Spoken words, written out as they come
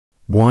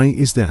Why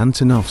is the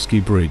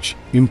Antonovsky Bridge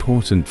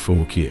important for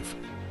Kyiv?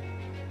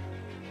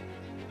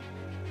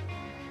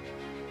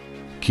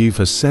 Kyiv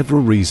has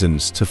several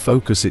reasons to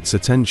focus its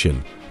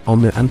attention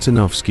on the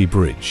Antonovsky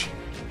Bridge.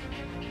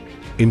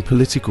 In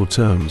political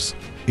terms,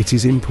 it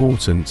is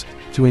important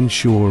to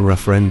ensure a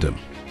referendum,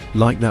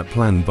 like that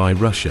planned by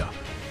Russia,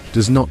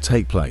 does not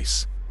take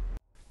place.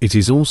 It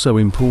is also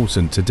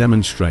important to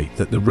demonstrate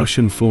that the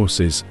Russian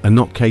forces are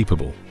not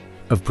capable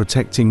of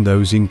protecting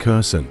those in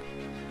Kherson,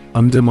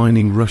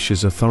 undermining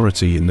Russia's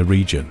authority in the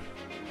region.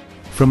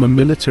 From a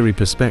military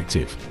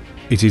perspective,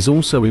 it is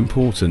also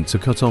important to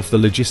cut off the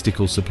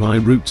logistical supply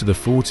route to the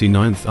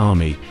 49th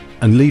Army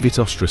and leave it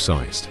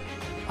ostracized.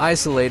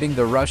 Isolating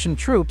the Russian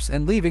troops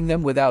and leaving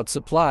them without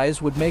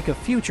supplies would make a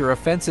future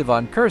offensive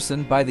on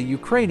Kherson by the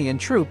Ukrainian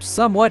troops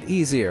somewhat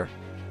easier.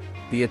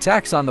 The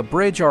attacks on the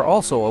bridge are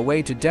also a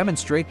way to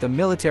demonstrate the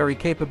military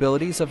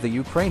capabilities of the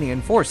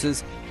Ukrainian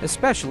forces,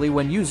 especially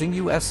when using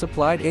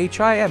US-supplied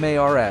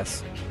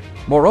HIMARS.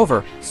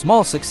 Moreover,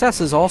 small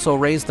successes also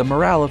raise the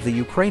morale of the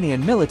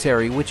Ukrainian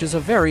military, which is a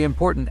very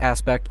important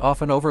aspect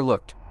often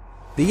overlooked.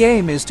 The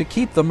aim is to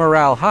keep the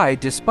morale high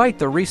despite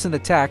the recent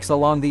attacks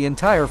along the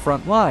entire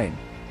front line.